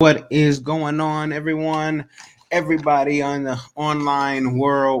What is going on, everyone? Everybody on the online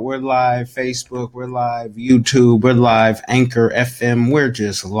world, we're live. Facebook, we're live. YouTube, we're live. Anchor FM, we're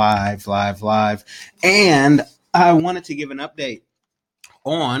just live, live, live. And I wanted to give an update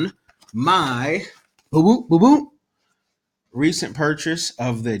on my recent purchase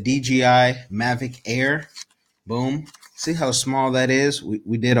of the DJI Mavic Air. Boom. See how small that is?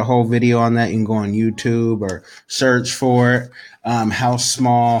 We did a whole video on that. You can go on YouTube or search for it. How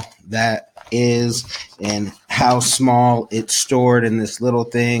small that is and how small it's stored in this little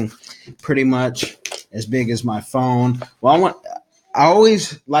thing, pretty much as big as my phone. I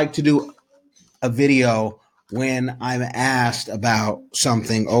always like to do a video when I'm asked about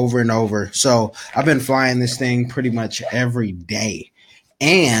something over and over. So I've been flying this thing pretty much every day.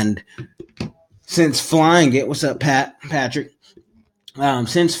 And since flying it, what's up, Patrick?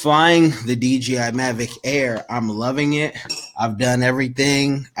 Since flying the DJI Mavic Air, I'm loving it. I've done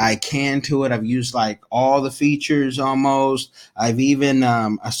everything I can to it. I've used like all the features almost. I've even,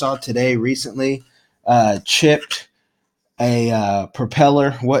 I saw today recently, chipped a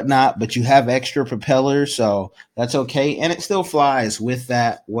propeller, whatnot, but you have extra propellers, so that's okay. And it still flies with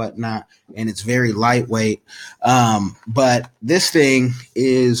that, whatnot, and it's very lightweight. But this thing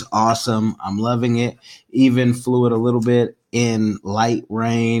is awesome. I'm loving it. Even flew it a little bit in light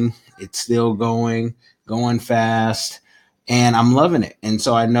rain. It's still going fast, and I'm loving it. And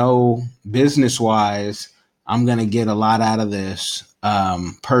so I know business wise, I'm going to get a lot out of this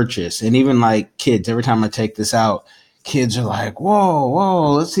purchase. And even like kids, every time I take this out, kids are like,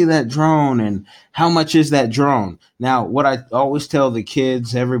 whoa, let's see that drone. And how much is that drone? Now, what I always tell the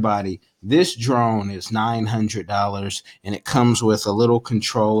kids, everybody, this drone is $900 and it comes with a little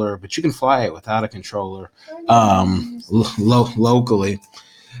controller, but you can fly it without a controller locally.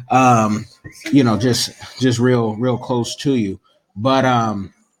 Just real close to you. But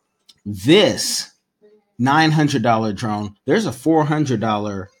this $900 drone, there's a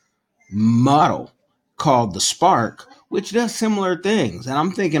 $400 model called the Spark, which does similar things. And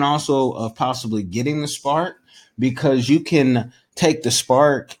I'm thinking also of possibly getting the Spark because you can take the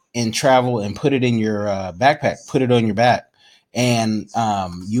Spark and travel and put it in your backpack, put it on your back, and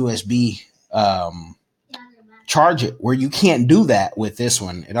USB charge it, where you can't do that with this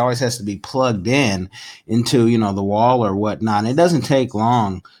one. It always has to be plugged in into, the wall or whatnot. And it doesn't take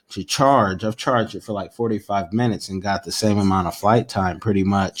long to charge. I've charged it for like 45 minutes and got the same amount of flight time pretty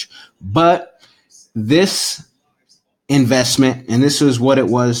much. But this investment, and this is what it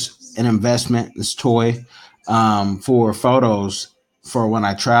was, an investment, this toy, for photos for when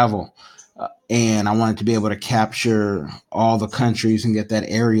I travel. And I wanted to be able to capture all the countries and get that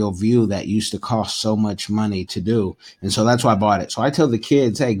aerial view that used to cost so much money to do. And so that's why I bought it. So I tell the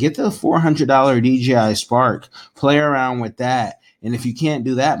kids, hey, get the $400 DJI Spark, play around with that. And if you can't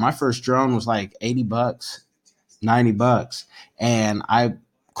do that, my first drone was like $80, $90. And I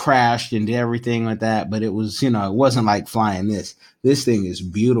crashed and did everything like that. But it was, it wasn't like flying this. This thing is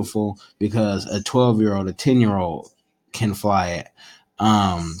beautiful because a 12-year-old, a 10-year-old can fly it.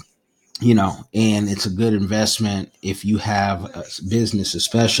 And it's a good investment if you have a business,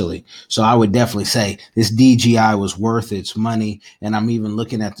 especially. So I would definitely say this DJI was worth its money. And I'm even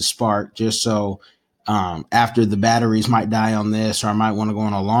looking at the Spark just so after the batteries might die on this, or I might want to go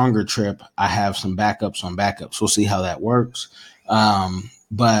on a longer trip, I have some backups on backups. We'll see how that works.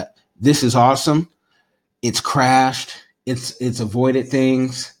 But this is awesome. It's crashed. It's avoided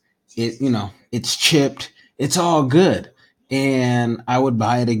things. It's chipped. It's all good. And I would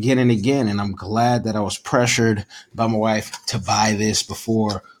buy it again and again. And I'm glad that I was pressured by my wife to buy this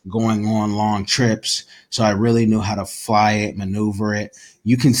before going on long trips. So I really knew how to fly it, maneuver it.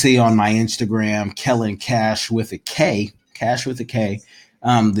 You can see on my Instagram, Kellen Cash with a K,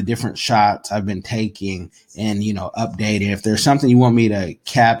 the different shots I've been taking and, updating. If there's something you want me to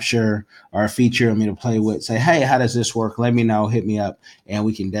capture or a feature you want me to play with, say, hey, how does this work? Let me know, hit me up, and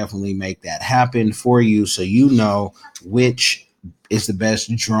we can definitely make that happen for you so you know which is the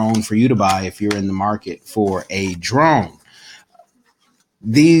best drone for you to buy if you're in the market for a drone.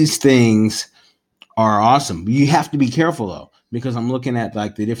 These things are awesome. You have to be careful, though, because I'm looking at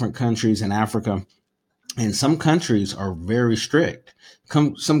like the different countries in Africa, and some countries are very strict.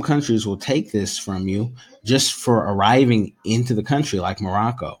 Some countries will take this from you just for arriving into the country, like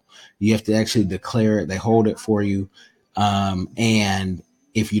Morocco. You have to actually declare it. They hold it for you. And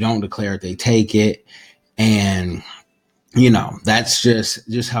if you don't declare it, they take it. And, that's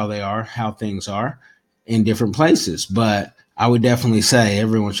just how they are, how things are in different places. But I would definitely say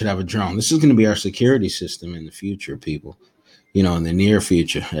everyone should have a drone. This is going to be our security system in the future, people. in the near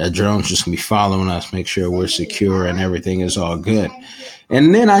future. A drone's just gonna be following us, make sure we're secure and everything is all good.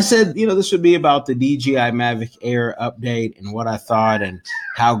 And then I said, this would be about the DJI Mavic Air update and what I thought and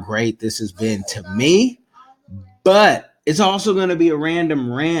how great this has been to me. But it's also going to be a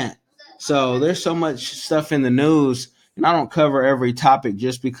random rant. So there's so much stuff in the news, and I don't cover every topic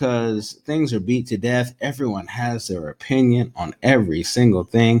just because things are beat to death. Everyone has their opinion on every single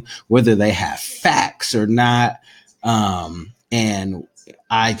thing, whether they have facts or not. And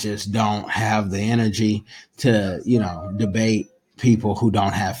I just don't have the energy to, debate people who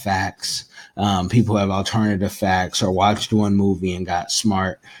don't have facts. People have alternative facts or watched one movie and got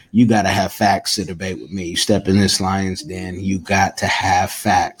smart. You got to have facts to debate with me. You step in this lion's den, you got to have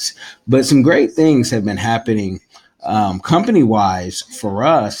facts. But some great things have been happening company-wise for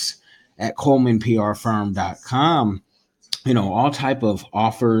us at ColemanPRFirm.com. All type of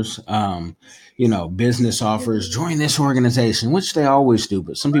offers, business offers. Join this organization, which they always do,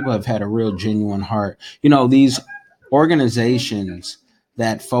 but some people have had a real genuine heart. These organizations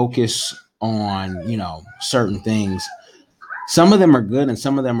that focus on, certain things. Some of them are good and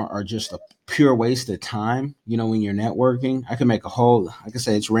some of them are just a pure waste of time. When you're networking, I can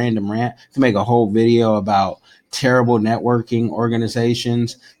say it's random rant. I can make a whole video about terrible networking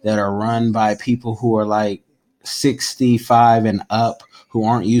organizations that are run by people who are like 65 and up, who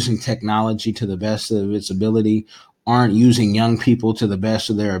aren't using technology to the best of its ability, aren't using young people to the best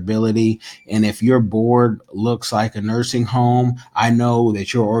of their ability. And if your board looks like a nursing home, I know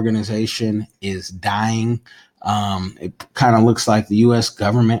that your organization is dying. It kind of looks like the U.S.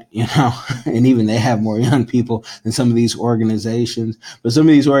 government, and even they have more young people than some of these organizations. But some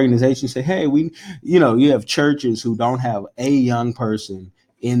of these organizations say, hey, you have churches who don't have a young person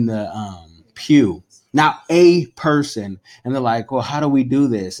in the pew. Not a person. And they're like, well, how do we do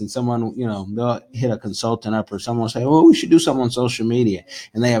this? And someone, they'll hit a consultant up or someone will say, well, we should do something on social media.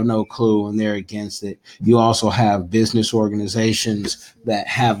 And they have no clue and they're against it. You also have business organizations that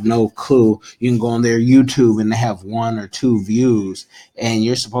have no clue. You can go on their YouTube and they have 1 or 2 views, and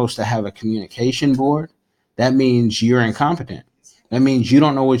you're supposed to have a communication board. That means you're incompetent. That means you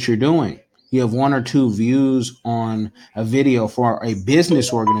don't know what you're doing. You have 1 or 2 views on a video for a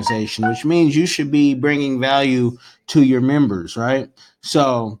business organization, which means you should be bringing value to your members, right?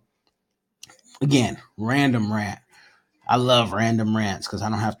 So, again, random rant. I love random rants because I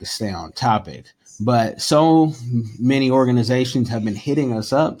don't have to stay on topic. But so many organizations have been hitting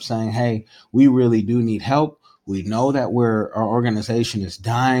us up saying, hey, we really do need help. We know that our organization is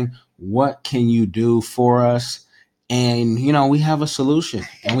dying. What can you do for us? And, we have a solution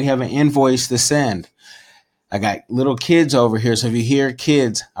and we have an invoice to send. I got little kids over here. So if you hear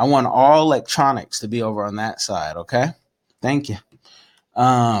kids, I want all electronics to be over on that side. Okay. Thank you.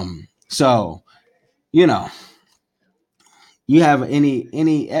 So, you have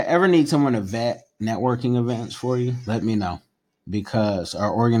ever need someone to vet networking events for you? Let me know, because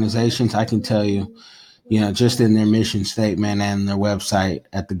our organizations, I can tell you, just in their mission statement and their website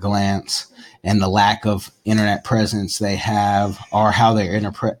at the glance, and the lack of internet presence they have, or how their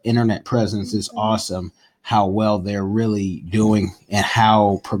internet presence is awesome, how well they're really doing and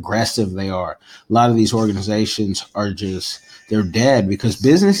how progressive they are. A lot of these organizations they're dead because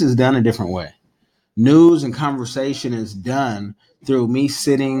business is done a different way. News and conversation is done through me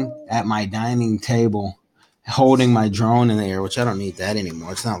sitting at my dining table, holding my drone in the air, which I don't need that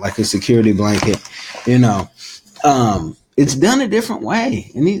anymore. It's not like a security blanket, it's done a different way.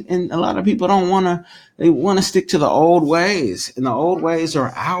 And a lot of people they want to stick to the old ways, and the old ways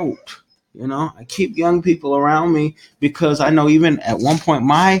are out. I keep young people around me because I know even at one point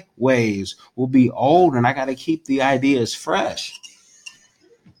my ways will be old, and I got to keep the ideas fresh.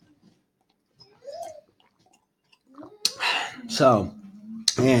 So,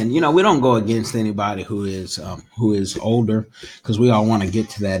 and we don't go against anybody who is older, because we all want to get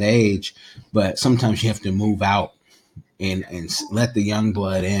to that age, but sometimes you have to move out and let the young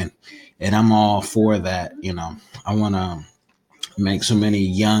blood in, and I'm all for that. I want to make so many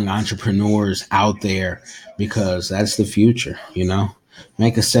young entrepreneurs out there, because that's the future.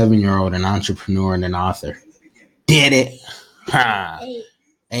 Make a 7-year-old an entrepreneur and an author. Did it? Ha.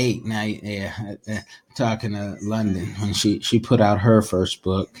 8 now. Yeah, talking to London when she put out her first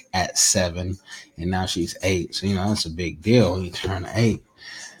book at 7, and now she's 8. So that's a big deal when you turn 8.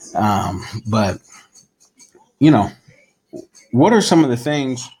 But what are some of the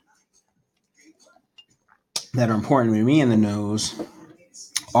things that are important to me in the news?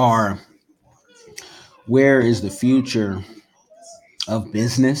 Are where is the future of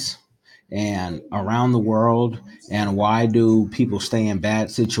business and around the world, and why do people stay in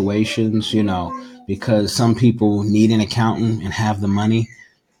bad situations? because some people need an accountant and have the money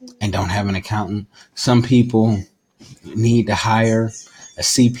and don't have an accountant. Some people need to hire a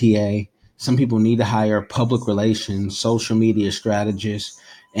CPA. Some people need to hire public relations, social media strategists,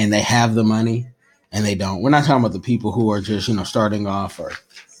 and they have the money and they don't. We're not talking about the people who are just, starting off or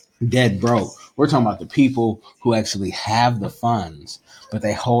dead broke. We're talking about the people who actually have the funds, but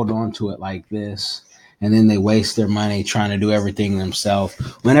they hold on to it like this, and then they waste their money trying to do everything themselves.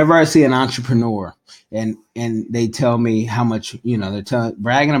 Whenever I see an entrepreneur and they tell me how much, they're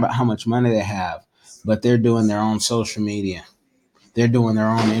bragging about how much money they have, but they're doing their own social media. They're doing their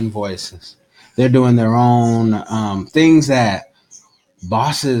own invoices. They're doing their own things that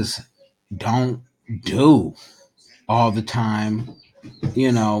bosses don't do all the time,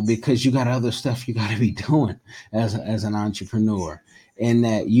 because you got other stuff you got to be doing as an entrepreneur, and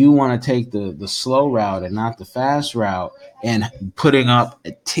that you want to take the slow route and not the fast route. And putting up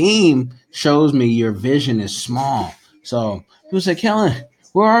a team shows me your vision is small. So people say, Kellen,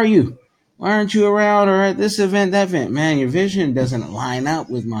 where are you? Why aren't you around or at this event, that event? Man, your vision doesn't line up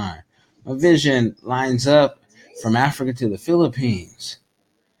with mine. My vision lines up from Africa to the Philippines,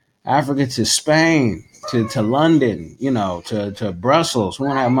 Africa to Spain, to London, to Brussels. We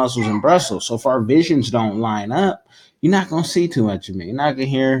want to have muscles in Brussels. So if our visions don't line up, you're not going to see too much of me. You're not going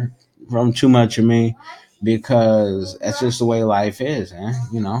to hear from too much of me, because that's just the way life is.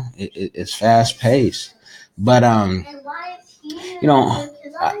 It's fast paced. But,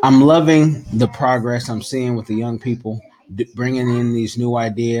 I'm loving the progress I'm seeing with the young people bringing in these new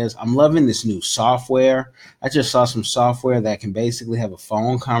ideas. I'm loving this new software. I just saw some software that can basically have a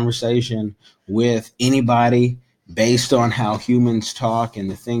phone conversation with anybody based on how humans talk and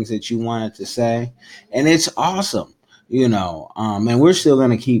the things that you wanted to say. And it's awesome, and we're still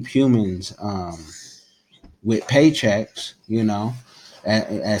going to keep humans with paychecks,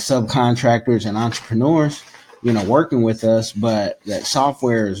 as subcontractors and entrepreneurs, working with us, but that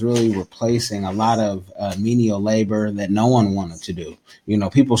software is really replacing a lot of menial labor that no one wanted to do.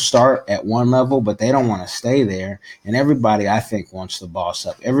 People start at one level, but they don't want to stay there. And everybody, I think, wants to boss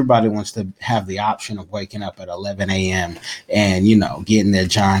up. Everybody wants to have the option of waking up at 11 a.m. and, getting their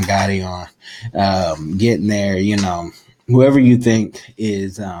John Gotti on, getting there, whoever you think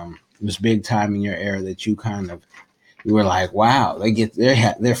is was big time in your era that you were like, wow,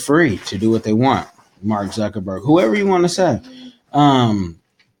 they're free to do what they want. Mark Zuckerberg, whoever you want to say.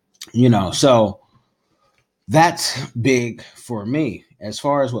 So that's big for me. As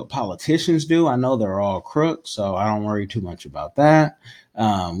far as what politicians do, I know they're all crooks, so I don't worry too much about that.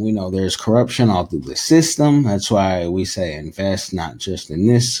 We know there's corruption all through the system. That's why we say invest not just in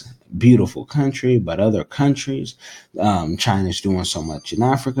this beautiful country, but other countries. China's doing so much in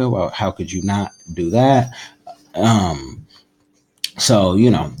Africa. Well, how could you not do that? So,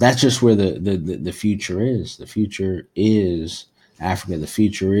 that's just where the future is. The future is Africa. The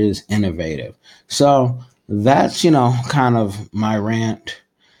future is innovative. So that's, kind of my rant.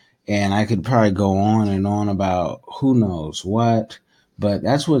 And I could probably go on and on about who knows what, but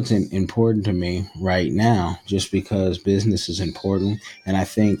that's what's important to me right now, just because business is important. And I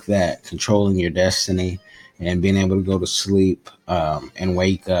think that controlling your destiny and being able to go to sleep and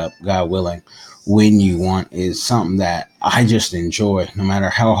wake up, God willing, when you want is something that I just enjoy. No matter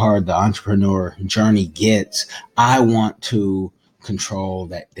how hard the entrepreneur journey gets, I want to control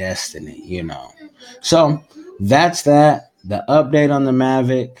that destiny, So that's that. The update on the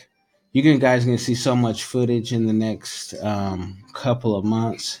Mavic. You guys can see so much footage in the next couple of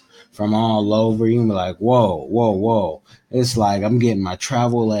months from all over. You can be like, whoa, whoa, whoa. It's like I'm getting my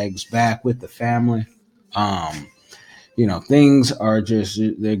travel legs back with the family. Things are just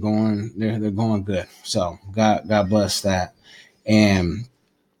they're going good. So God bless that. And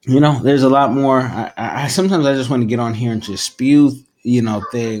there's a lot more. I sometimes I just want to get on here and just spew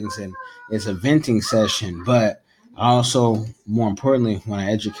things, and it's a venting session. But I also, more importantly, want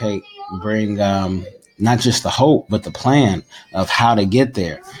to educate, bring not just the hope, but the plan of how to get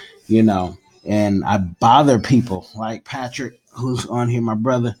there. And I bother people like Patrick, who's on here, my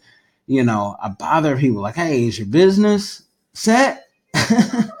brother. I bother people like, hey, is your business set?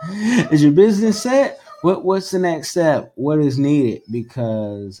 Is your business set? What's the next step? What is needed?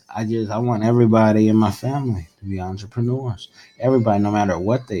 Because I want everybody in my family to be entrepreneurs. Everybody, no matter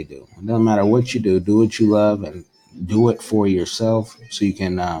what they do. It doesn't matter what you do what you love and do it for yourself so you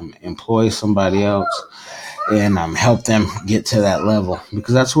can employ somebody else and help them get to that level,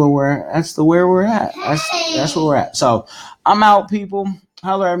 because that's where we're at. That's where we're at. That's where we're at. So I'm out, people.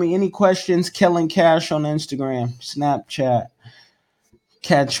 Holler at me. Any questions? Kellen Cash on Instagram, Snapchat.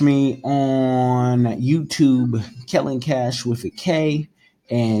 Catch me on YouTube, Kellen Cash with a K.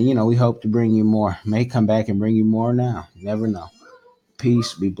 And, we hope to bring you more. May come back and bring you more now. Never know.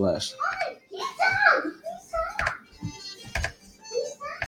 Peace. Be blessed.